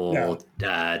couple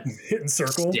hitting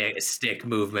circle stick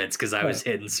movements because I was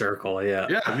hitting circle. Yeah.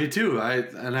 Yeah, me too. I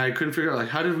couldn't figure out like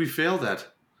how did we fail that?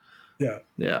 Yeah.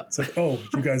 Yeah. It's like, oh,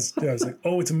 you guys, I was like,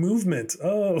 oh, it's a movement.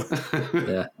 Oh.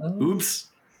 Yeah. Oops.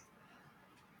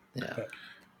 Yeah.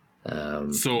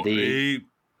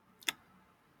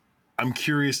 I'm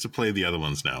curious to play the other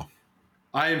ones now.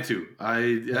 I am too.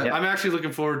 I'm actually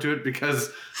looking forward to it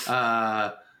because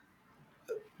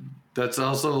that's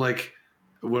also like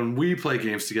when we play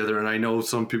games together, and I know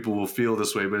some people will feel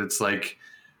this way, but it's like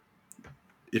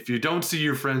if you don't see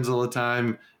your friends all the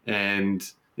time and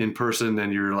in person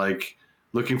and you're like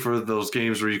looking for those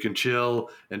games where you can chill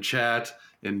and chat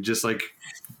and just like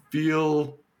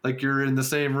feel like you're in the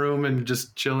same room and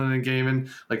just chilling and gaming,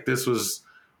 like this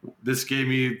gave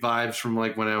me vibes from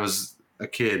like when I was a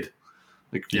kid,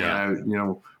 like when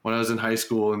I was in high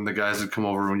school and the guys would come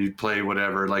over when you'd play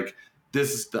whatever, like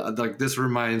this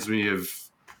reminds me of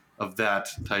that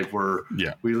type where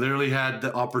we literally had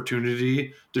the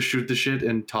opportunity to shoot the shit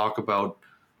and talk about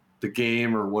the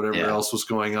game or whatever else was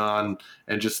going on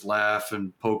and just laugh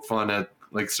and poke fun at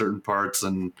like certain parts.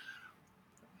 And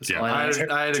I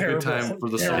had a good time for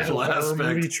the social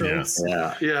aspect.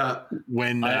 Yeah.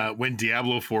 When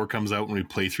Diablo 4 comes out and we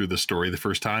play through the story the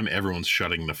first time, everyone's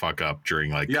shutting the fuck up during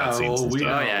like cutscenes and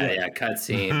stuff.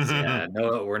 Cutscenes. Yeah,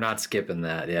 no, we're not skipping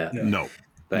that. Yeah. No.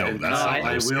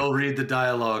 I will read the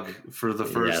dialogue for the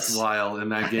first while in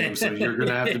that game, so you're going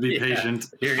to have to be patient.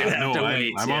 You're going to have to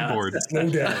wait. I'm on board. Slow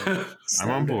down. I'm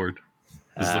on board.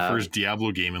 This is the first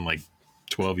Diablo game in like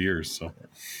 12 years. So.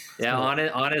 Yeah,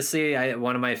 honestly,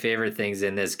 one of my favorite things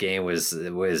in this game was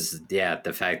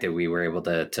the fact that we were able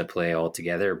to play all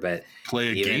together, but play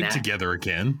a game together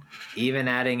again. Even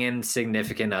adding in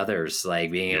significant others,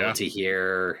 like being able to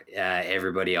hear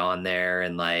everybody on there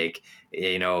and like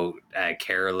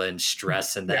Carolyn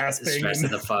stressing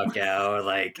the fuck out,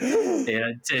 like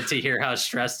to hear how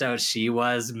stressed out she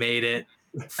was made it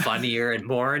funnier and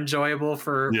more enjoyable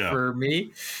for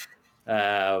me.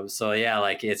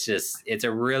 Like it's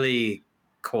a really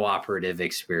cooperative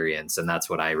experience, and that's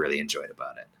what I really enjoyed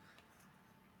about it.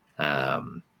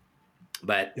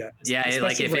 Like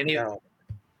if any, now,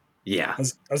 I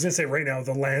was gonna say right now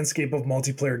the landscape of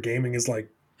multiplayer gaming is like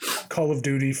Call of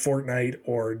Duty, Fortnite,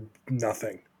 or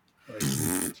nothing. Like,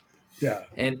 Yeah.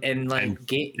 And like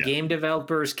game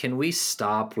developers, can we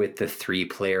stop with the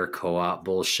 3-player co-op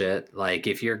bullshit? Like,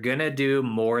 if you're gonna do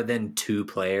more than 2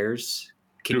 players,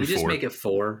 can you just make it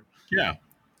 4? Yeah,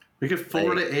 make it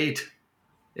 4 to 8.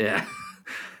 Yeah.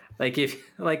 Make this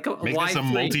a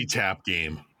multi-tap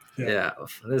game. Yeah,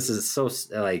 this is so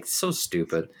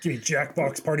stupid. Give me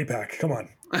Jackbox Party Pack. Come on.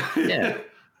 Yeah,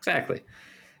 exactly.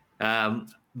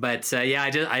 But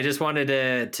I just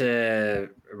wanted to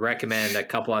recommend a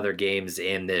couple other games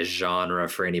in this genre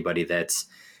for anybody that's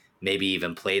maybe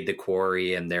even played the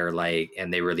Quarry and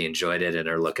they really enjoyed it and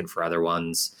are looking for other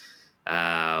ones.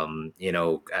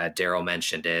 Daryl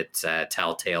mentioned it.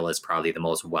 Telltale is probably the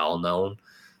most well known.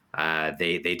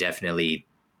 They definitely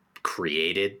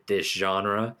created this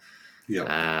genre.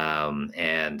 Yeah.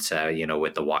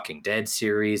 With the Walking Dead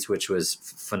series, which was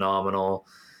phenomenal.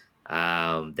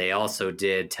 They also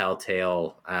did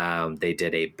Telltale. They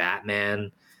did a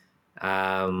Batman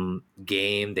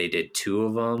game. They did 2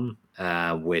 of them,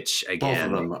 which again, both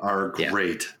of them are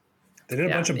great. They did a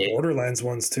bunch of Borderlands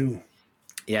ones too.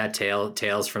 Yeah,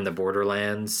 Tales from the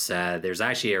Borderlands. There's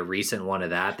actually a recent one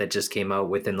of that just came out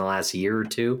within the last year or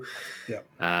 2. Yeah.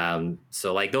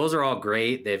 So like those are all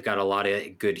great. They've got a lot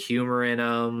of good humor in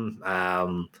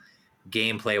them.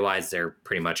 Gameplay wise, they're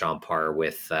pretty much on par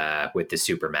with the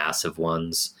Supermassive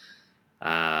ones.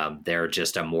 They're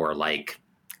just a more like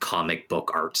comic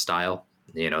book art style.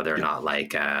 They're not like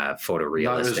photorealistic.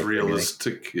 Not as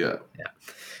realistic. Yeah.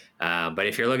 But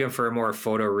if you're looking for a more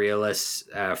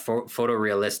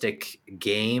photorealistic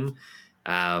game,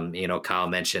 Kyle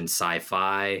mentioned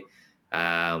sci-fi.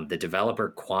 The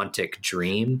developer Quantic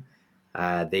Dream,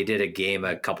 they did a game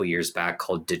a couple years back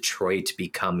called Detroit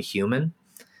Become Human.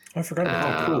 I forgot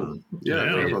about that. Cool. Yeah, I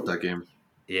forgot about that game.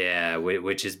 Yeah,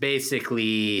 which is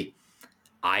basically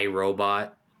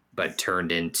iRobot, but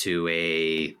turned into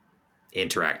a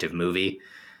interactive movie.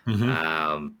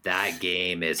 Mm-hmm. That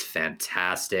game is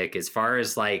fantastic. As far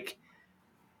as like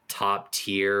top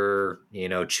tier,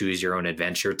 choose your own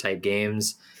adventure type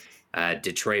games,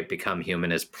 Detroit Become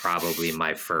Human is probably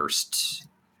my first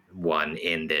one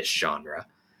in this genre.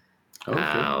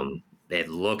 Okay. It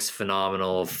looks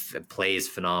phenomenal. It plays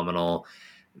phenomenal.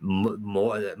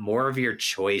 More of your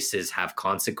choices have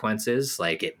consequences.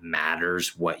 Like it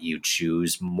matters what you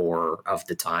choose more of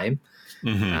the time.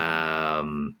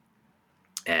 Mm-hmm.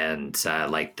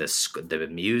 Like the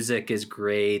music is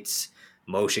great.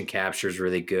 Motion capture is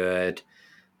really good.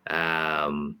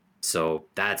 So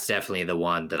that's definitely the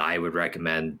one that I would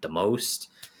recommend the most.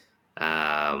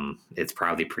 It's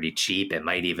probably pretty cheap. It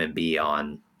might even be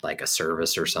on like a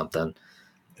service or something.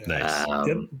 Nice.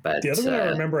 But the other one I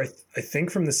remember, I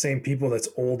think from the same people that's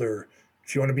older.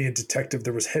 If you want to be a detective,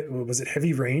 there was it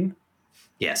Heavy Rain?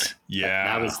 Yes.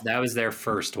 Yeah. That was their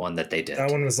first one that they did.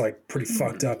 That one was like pretty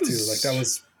fucked up too. Like that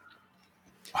was.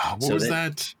 Wow, what was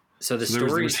that? So the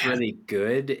story's really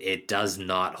good. It does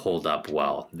not hold up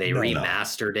well. They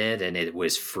remastered it and it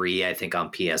was free, I think, on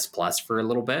PS Plus for a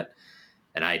little bit.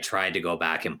 And I tried to go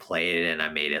back and play it and I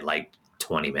made it like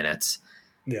 20 minutes.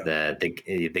 Yeah.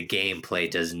 The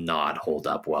gameplay does not hold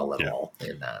up well at all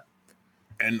in that.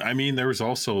 And I mean, there was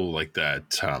also like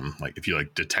that, like if you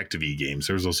like detective-y games,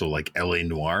 there was also like LA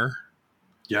Noire.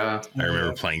 Yeah. I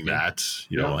remember playing that,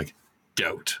 like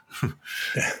Doubt.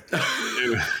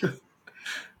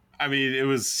 I mean, it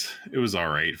was all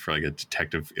right for like a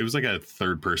detective. It was like a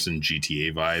third person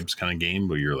GTA vibes kind of game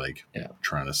where you're like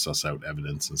trying to suss out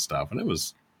evidence and stuff. And it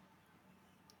was.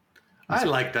 I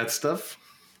like that stuff.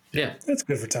 Yeah. It's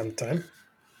good for time to time.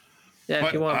 Yeah.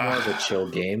 If you want more of a chill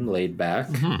game, laid back.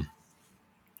 Mm-hmm.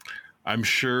 I'm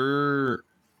sure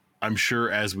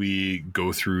as we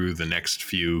go through the next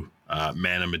few,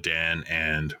 Man of Medan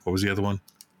and what was the other one?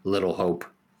 Little Hope.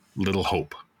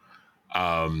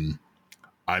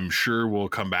 I'm sure we'll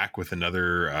come back with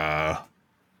another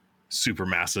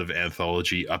supermassive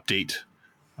anthology update.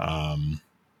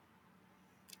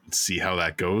 See how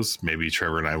that goes. Maybe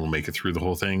Trevor and I will make it through the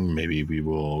whole thing. Maybe we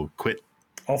will quit.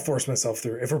 I'll force myself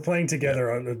through. If we're playing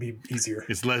together, it'll be easier.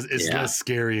 It's less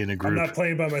scary in a group. I'm not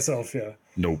playing by myself. Yeah.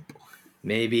 Nope.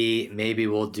 Maybe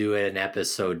we'll do an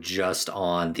episode just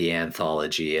on the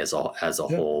anthology as a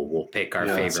whole. We'll pick our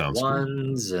favorite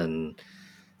ones and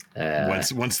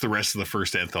once the rest of the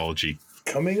first anthology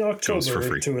coming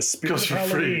October to a Spirit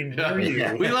Halloween near you.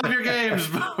 Yeah. We love your games,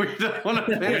 but we don't want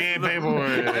to pay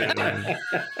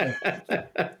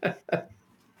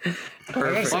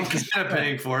Perfect. I'm kind of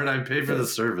paying for it. I pay for the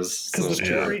service. Because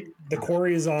the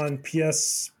Quarry is on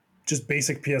PS, just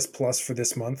basic PS Plus for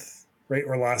this month, right?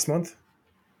 Or last month?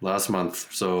 Last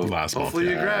month. So hopefully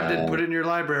you grabbed it and put it in your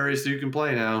library so you can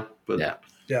play now. But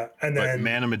Yeah, and then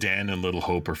Man of Medan and Little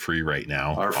Hope are free right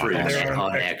now. Are free. and they're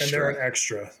On on extra. and they're on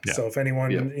extra. Yeah. So if anyone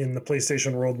Yep. in the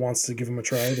PlayStation world wants to give them a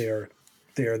try, they are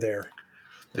there.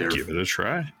 They're Give it a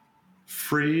try.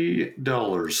 free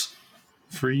dollars.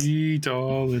 Free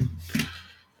darling.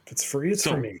 If it's free, it's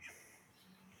So- for me.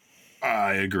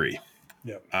 I agree.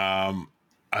 Yep.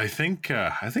 I think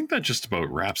that just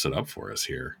about wraps it up for us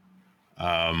here.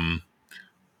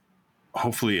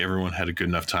 Hopefully everyone had a good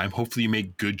enough time. Hopefully you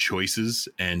make good choices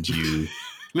and you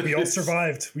We all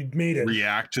survived. We made it.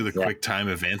 react to the quick time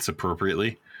events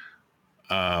appropriately.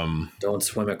 Don't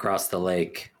swim across the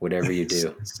lake, whatever you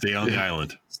do. Stay on the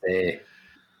island. Stay.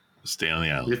 Stay on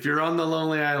the island. If you're on the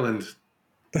lonely island,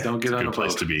 don't get on a Good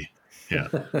place boat. to be. Yeah.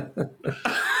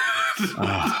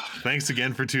 Thanks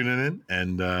again for tuning in,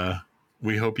 and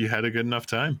we hope you had a good enough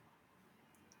time.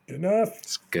 Good enough.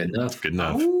 It's good enough. Good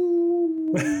enough.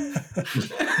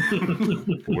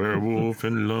 Werewolf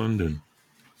in London.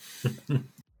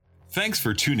 Thanks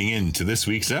for tuning in to this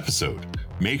week's episode.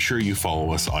 Make sure you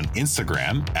follow us on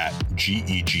Instagram at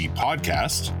GEG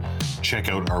Podcast. Check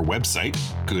out our website,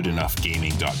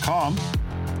 goodenoughgaming.com,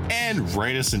 and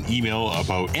write us an email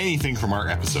about anything from our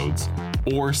episodes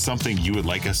or something you would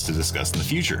like us to discuss in the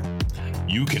future.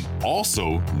 You can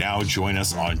also now join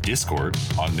us on Discord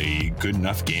on the Good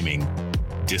Enough Gaming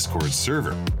Discord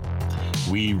server.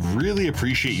 We really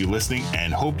appreciate you listening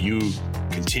and hope you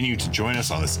continue to join us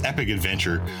on this epic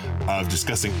adventure of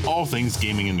discussing all things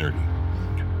gaming and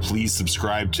nerdy. Please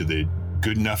subscribe to the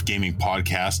Good Enough Gaming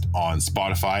podcast on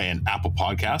Spotify and Apple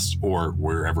Podcasts or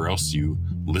wherever else you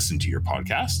listen to your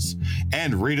podcasts,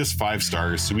 and rate us 5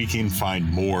 stars so we can find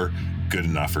more good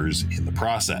enoughers in the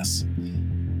process.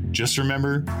 Just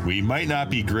remember, we might not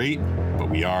be great, but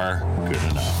we are good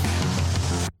enough.